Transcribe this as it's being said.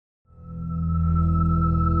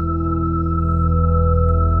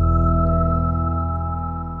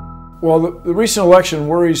Well, the recent election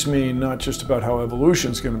worries me not just about how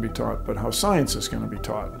evolution is going to be taught, but how science is going to be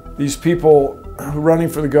taught. These people who are running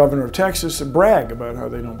for the governor of Texas brag about how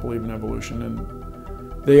they don't believe in evolution,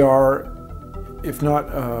 and they are, if not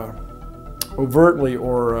overtly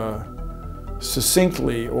or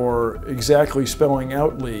succinctly or exactly spelling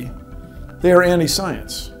outly, they are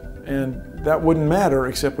anti-science. And that wouldn't matter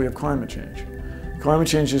except we have climate change. Climate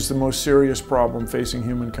change is the most serious problem facing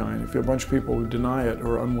humankind. If you have a bunch of people who deny it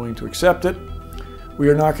or are unwilling to accept it, we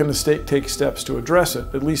are not going to take steps to address it,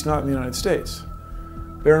 at least not in the United States.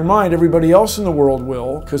 Bear in mind, everybody else in the world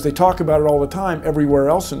will, because they talk about it all the time everywhere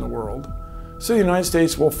else in the world, so the United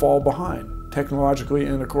States will fall behind technologically,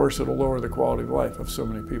 and of course it'll lower the quality of life of so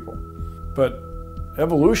many people. But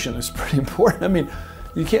evolution is pretty important. I mean,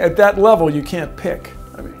 you can't, at that level you can't pick.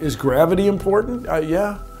 I mean, is gravity important?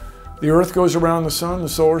 Yeah. The Earth goes around the sun, the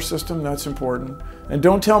solar system, that's important. And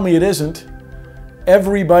don't tell me it isn't.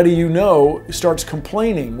 Everybody you know starts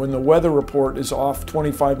complaining when the weather report is off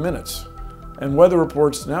 25 minutes. And weather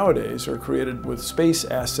reports nowadays are created with space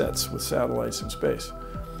assets, with satellites in space.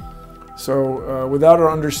 So without our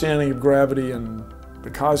understanding of gravity and the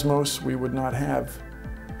cosmos, we would not have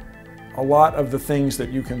a lot of the things that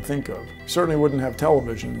you can think of. You certainly wouldn't have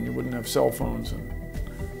television, you wouldn't have cell phones,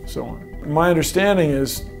 and so on. My understanding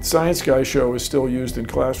is Science Guy show is still used in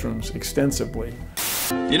classrooms extensively.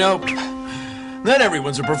 You know, not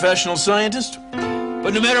everyone's a professional scientist,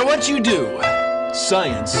 but no matter what you do,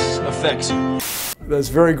 science affects you. That's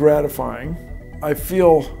very gratifying. I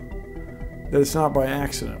feel that it's not by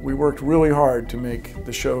accident. We worked really hard to make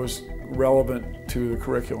the shows relevant to the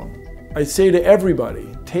curriculum. I say to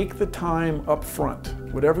everybody, take the time up front.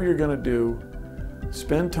 Whatever you're going to do,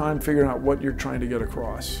 spend time figuring out what you're trying to get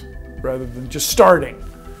across, rather than just starting.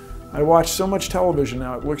 I watch so much television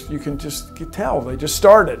now, it looks, you can just tell they just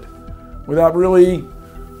started without really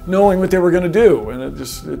knowing what they were going to do, and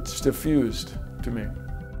it's diffused to me.